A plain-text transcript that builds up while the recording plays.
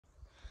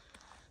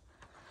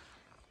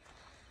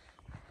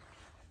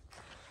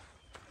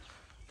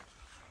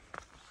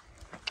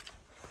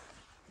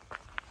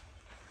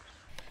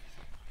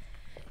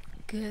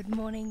Good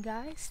morning,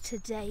 guys.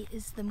 Today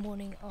is the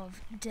morning of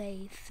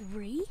day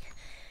 3.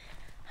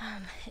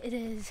 It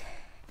is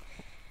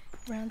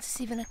around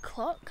 7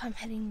 o'clock. I'm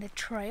heading the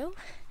trail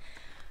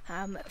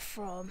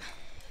from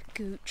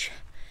Gooch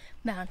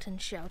Mountain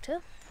Shelter.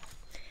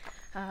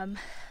 I'm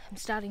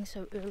starting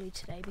so early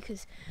today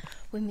because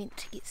we're meant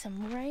to get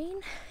some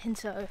rain, and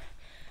so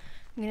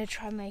I'm going to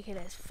try and make it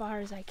as far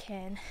as I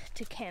can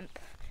to camp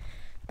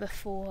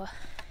before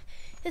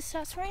it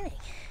starts raining.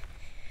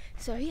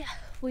 So yeah,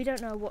 we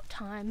don't know what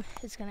time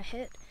it's going to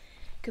hit.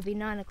 Could be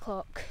 9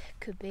 o'clock,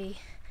 could be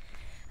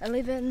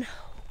 11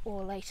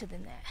 or later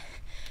than that,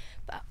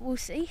 but we'll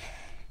see.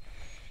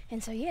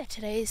 And so yeah,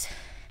 today's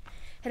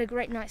had a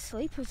great night's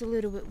sleep. It was a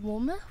little bit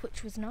warmer,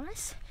 which was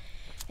nice,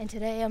 and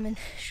today I'm in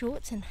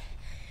shorts and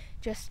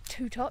just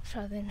 2 tops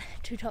rather than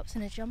 2 tops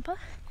and a jumper,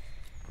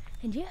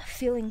 and yeah,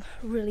 feeling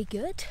really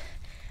good.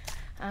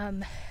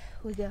 I'm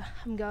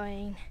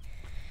going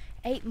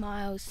 8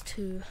 miles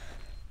to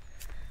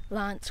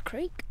Lance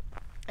Creek,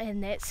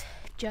 and that's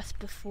just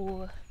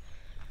before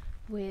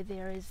where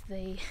there is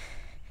the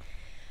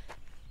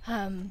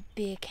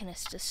beer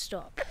canister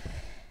stop.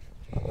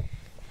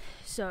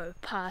 So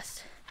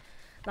past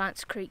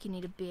Lance Creek you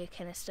need a beer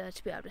canister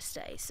to be able to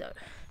stay. So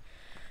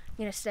I'm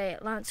going to stay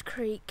at Lance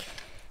Creek,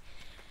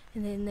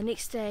 and then the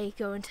next day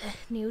go into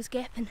Neil's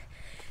Gap and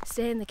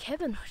stay in the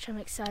cabin, which I'm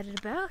excited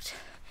about.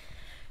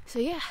 So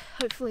yeah,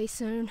 hopefully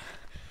soon.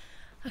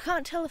 I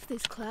can't tell if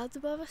there's clouds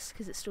above us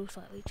because it's still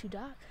slightly too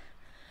dark,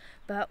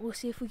 but we'll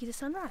see if we get a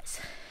sunrise.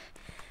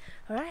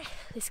 Alright,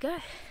 let's go.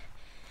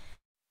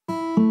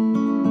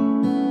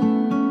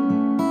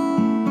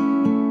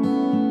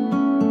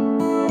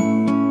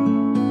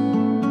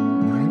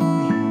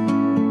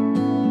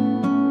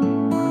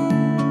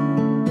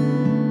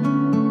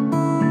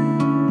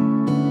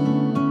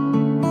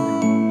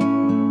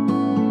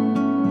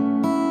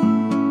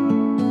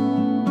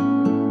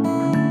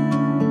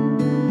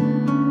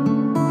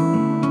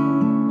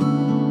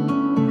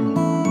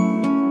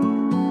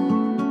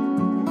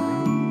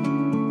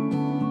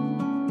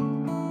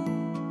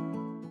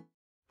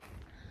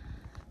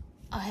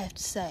 I have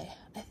to say,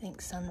 I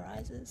think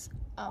sunrises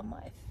are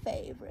my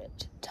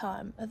favourite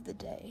time of the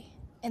day,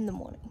 in the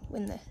morning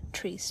when the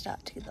trees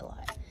start to get the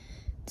light.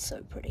 It's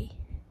so pretty.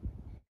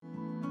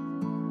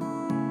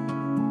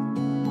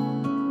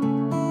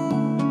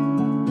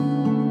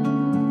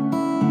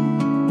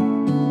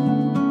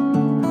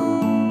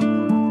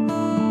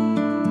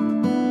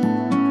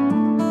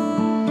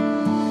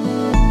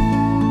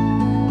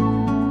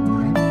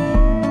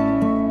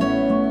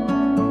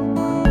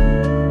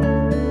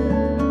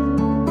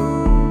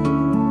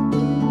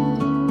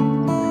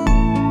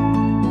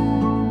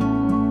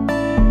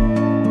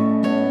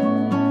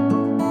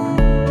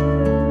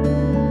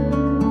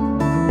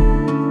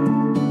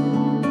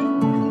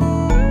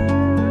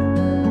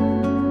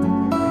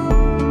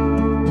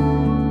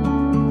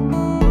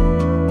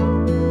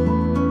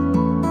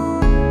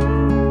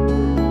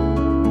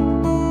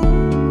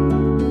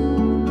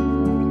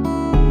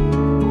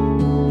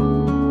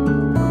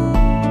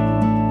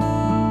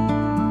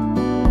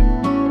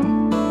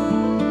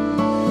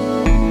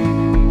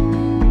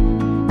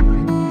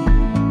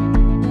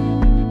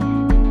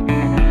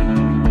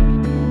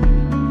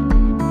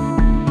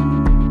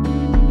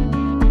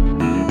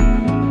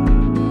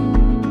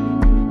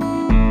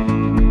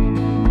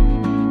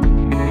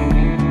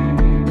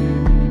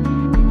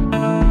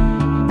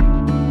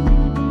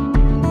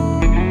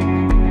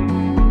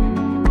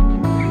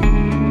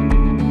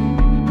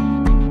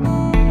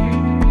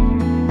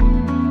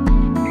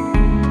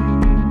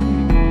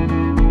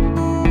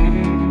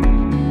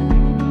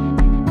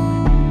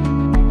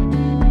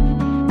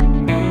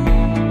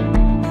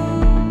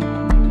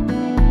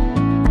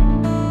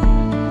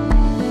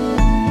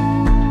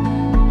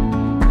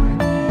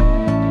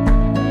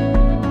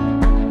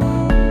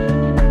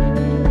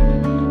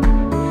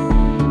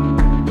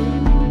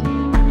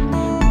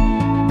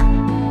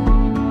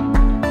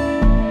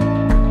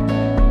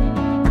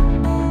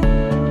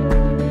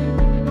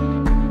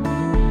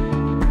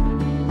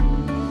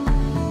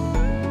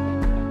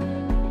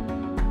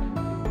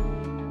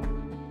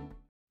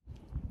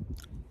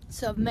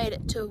 So I've made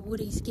it to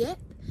Woody's Gap.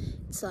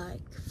 It's like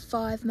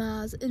 5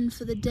 miles in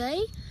for the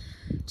day.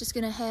 Just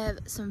gonna have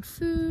some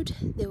food.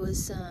 There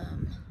was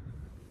some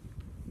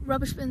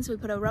rubbish bins, so we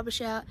put our rubbish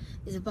out.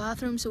 There's a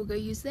bathroom, so we'll go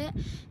use that.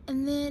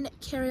 And then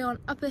carry on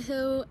up a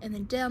hill and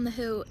then down the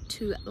hill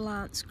to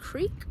Lance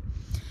Creek.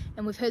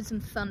 And we've heard some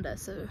thunder,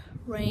 so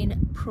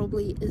rain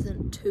probably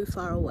isn't too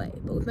far away.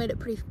 But we've made it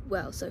pretty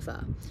well so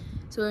far.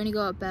 So we only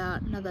got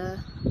about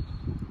another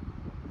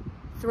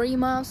 3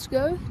 miles to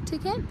go to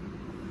camp.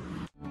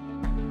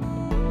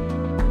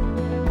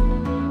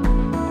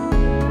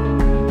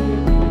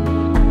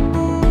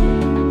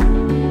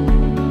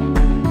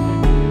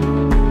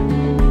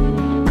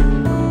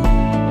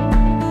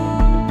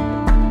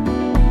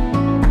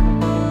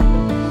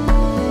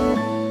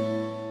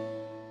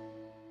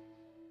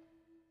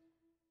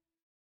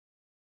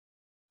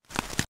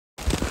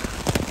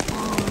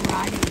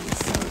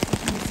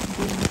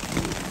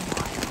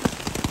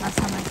 Last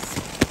time I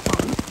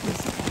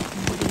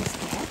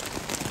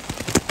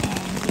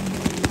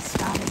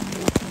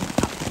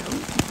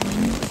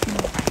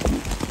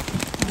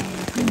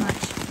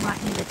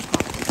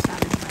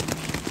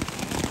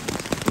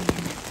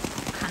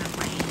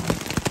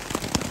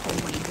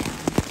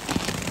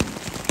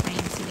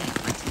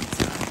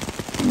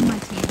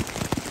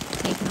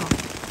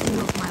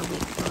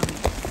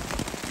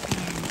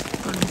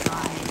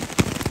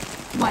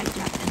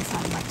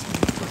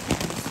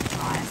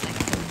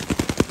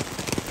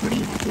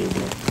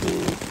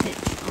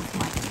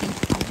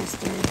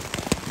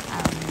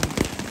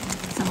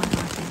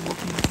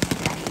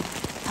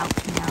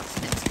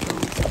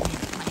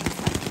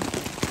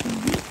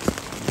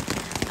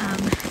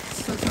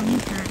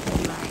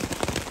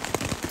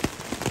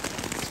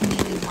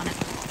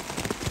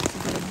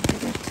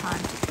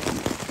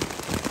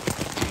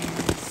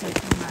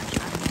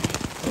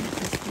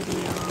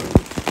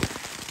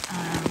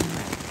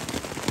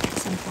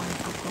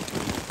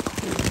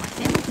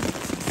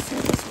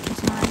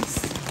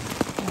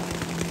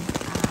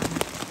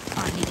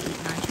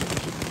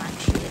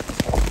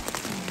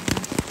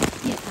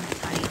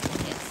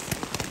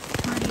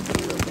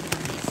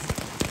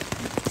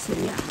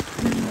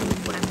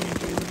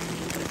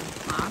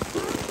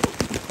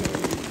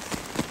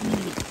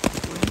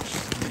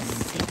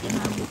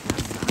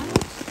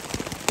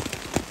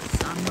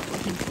not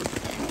looking forward to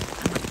that.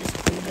 I might just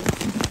hold it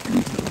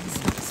until it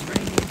stops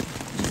raining,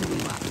 which is a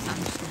wee while, so I'm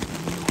just going to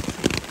not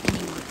take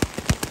any work.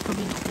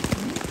 Probably not good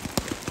for me.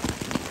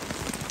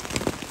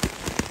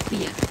 But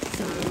yeah,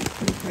 so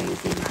pretty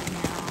crazy right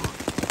now.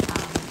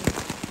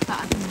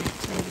 But other than that,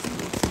 today was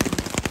awesome.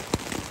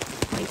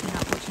 Waking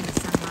up, watching the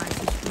sunrise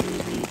was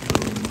really, really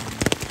cool.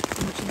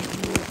 I'm watching that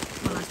walk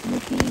while I was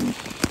walking,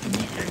 and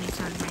then it only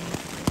started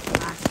raining for like the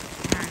last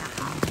hour and a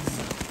half,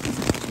 so it's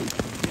actually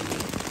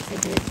really so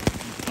good.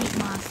 8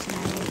 miles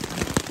today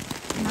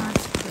from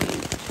Nice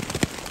Creek,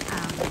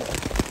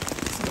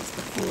 so it's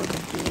before the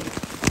big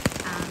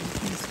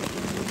in the sweat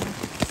area.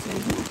 So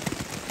yeah,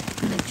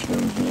 I'm gonna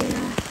chill here.